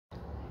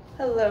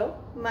Hello,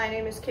 my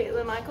name is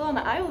Katelyn Michel and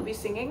I will be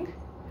singing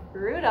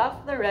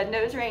Rudolph the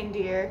Red-Nosed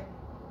Reindeer.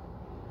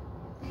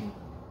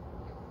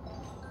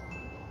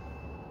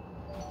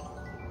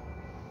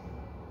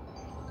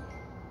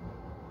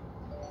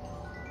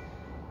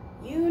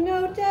 You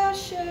know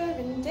Dasher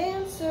and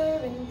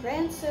Dancer and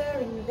Prancer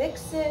and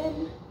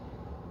Vixen,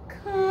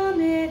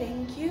 Comet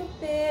and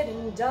Cupid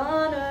and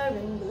Donner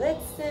and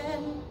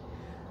Blitzen,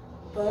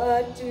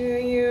 but do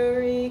you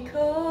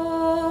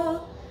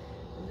recall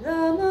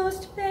the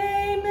most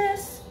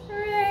famous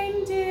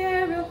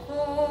reindeer of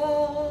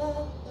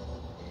all?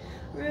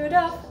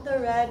 Rudolph the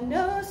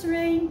red-nosed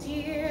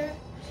reindeer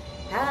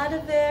had a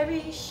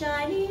very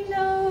shiny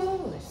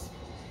nose,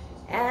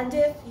 and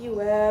if you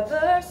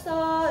ever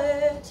saw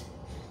it,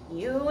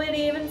 you would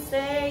even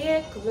say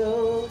it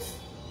glows.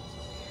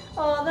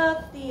 All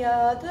of the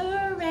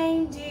other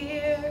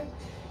reindeer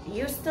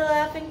used to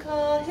laugh and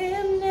call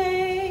him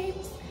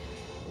names.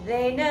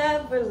 They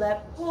never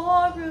let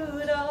poor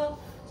Rudolph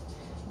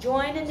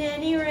join in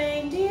any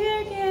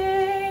reindeer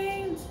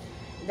games.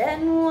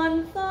 Then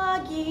one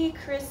foggy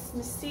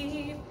Christmas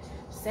Eve,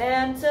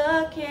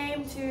 Santa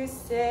came to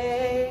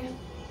say,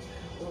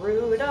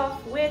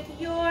 Rudolph, with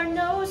your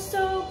nose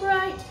so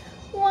bright,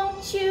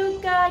 won't you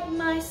guide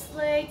my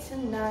sleigh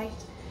tonight?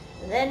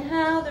 Then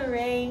how the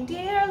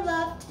reindeer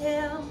loved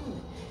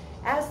him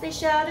as they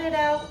shouted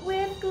out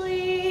with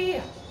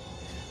glee,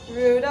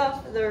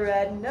 Rudolph the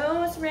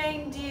red-nosed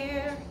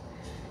reindeer,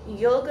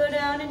 you'll go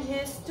down in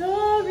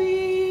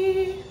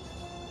history.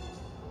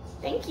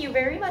 Thank you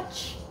very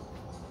much.